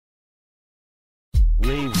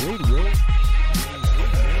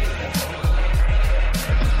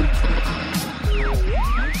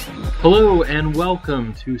Hello and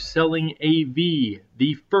welcome to Selling AV,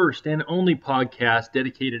 the first and only podcast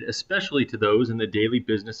dedicated especially to those in the daily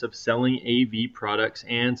business of selling AV products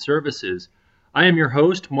and services. I am your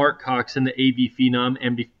host, Mark Coxon, the AV Phenom,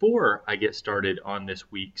 and before I get started on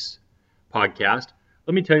this week's podcast,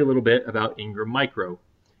 let me tell you a little bit about Ingram Micro.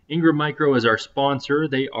 Ingram Micro is our sponsor.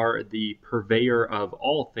 They are the purveyor of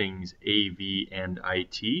all things AV and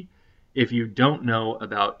IT. If you don't know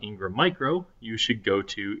about Ingram Micro, you should go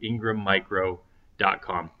to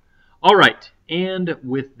ingrammicro.com. All right, and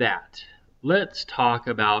with that, let's talk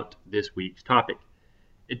about this week's topic.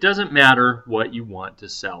 It doesn't matter what you want to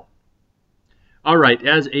sell. All right,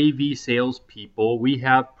 as AV salespeople, we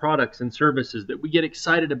have products and services that we get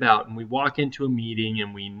excited about, and we walk into a meeting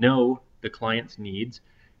and we know the client's needs,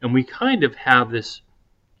 and we kind of have this,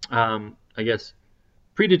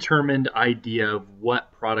 predetermined idea of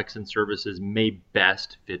what products and services may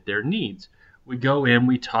best fit their needs. We go in,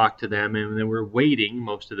 we talk to them, and then we're waiting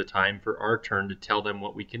most of the time for our turn to tell them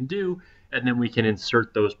what we can do, and then we can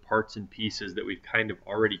insert those parts and pieces that we've kind of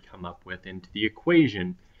already come up with into the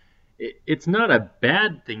equation. It's not a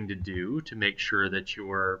bad thing to do to make sure that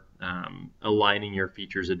you're aligning your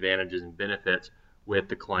features, advantages, and benefits with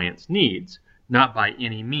the client's needs. Not by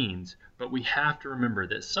any means, but we have to remember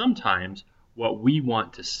that sometimes what we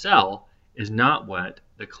want to sell is not what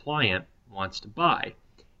the client wants to buy.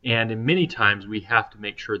 And in many times we have to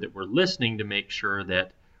make sure that we're listening to make sure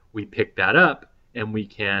that we pick that up and we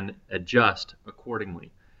can adjust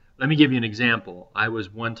accordingly. Let me give you an example. I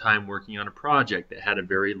was one time working on a project that had a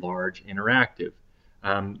very large interactive.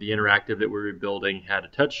 The interactive that we were building had a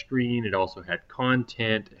touch screen. It also had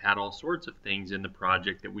content. It had all sorts of things in the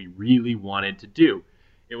project that we really wanted to do.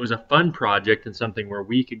 It was a fun project and something where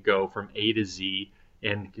we could go from A to Z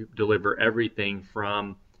and deliver everything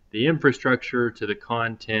from the infrastructure to the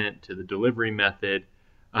content to the delivery method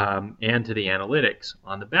and to the analytics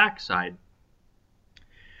on the backside.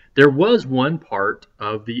 There was one part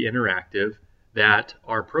of the interactive that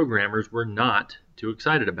our programmers were not too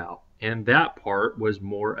excited about, and that part was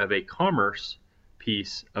more of a commerce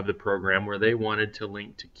piece of the program where they wanted to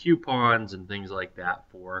link to coupons and things like that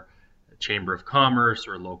for Chamber of Commerce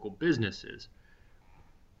or local businesses.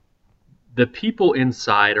 The people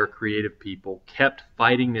inside, our creative people, kept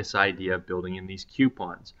fighting this idea of building in these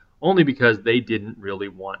coupons, only because they didn't really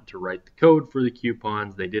want to write the code for the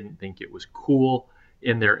coupons. They didn't think it was cool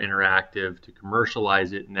in their interactive to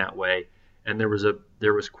commercialize it in that way. And there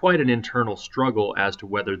was quite an internal struggle as to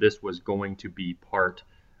whether this was going to be part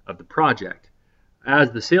of the project.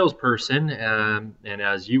 As the salesperson, and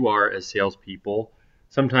as you are as salespeople,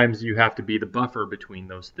 sometimes you have to be the buffer between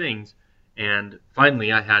those things. And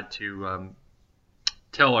finally, I had to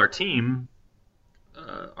tell our team,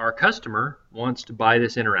 our customer wants to buy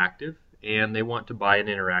this interactive, and they want to buy an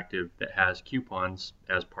interactive that has coupons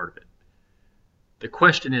as part of it. The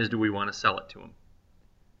question is, do we want to sell it to them?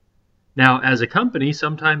 Now, as a company,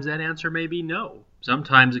 sometimes that answer may be no.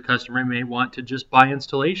 Sometimes a customer may want to just buy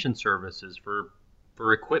installation services for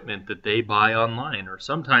equipment that they buy online, or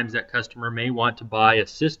sometimes that customer may want to buy a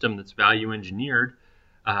system that's value engineered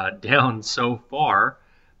down so far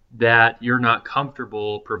that you're not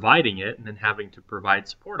comfortable providing it and then having to provide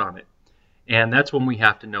support on it. And that's when we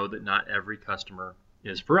have to know that not every customer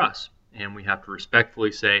is for us, and we have to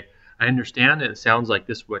respectfully say, I understand it sounds like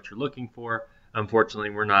this is what you're looking for. Unfortunately,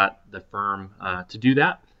 we're not the firm to do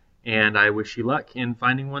that, and I wish you luck in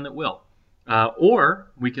finding one that will.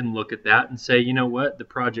 Or we can look at that and say, you know what, the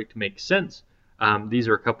project makes sense. These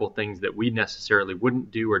are a couple of things that we necessarily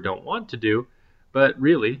wouldn't do or don't want to do, but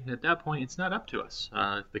really, at that point, it's not up to us.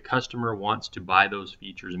 If the customer wants to buy those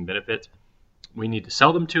features and benefits, we need to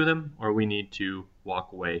sell them to them, or we need to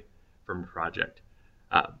walk away from the project.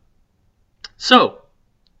 So,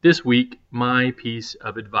 this week, my piece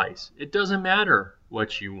of advice. It doesn't matter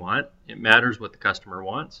what you want. It matters what the customer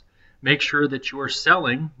wants. Make sure that you are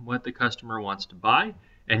selling what the customer wants to buy,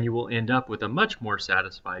 and you will end up with a much more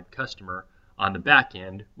satisfied customer on the back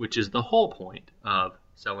end, which is the whole point of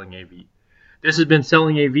selling AV. This has been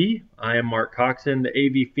Selling AV. I am Mark Coxon, the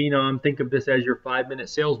AV Phenom. Think of this as your 5-minute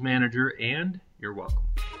sales manager, and you're welcome.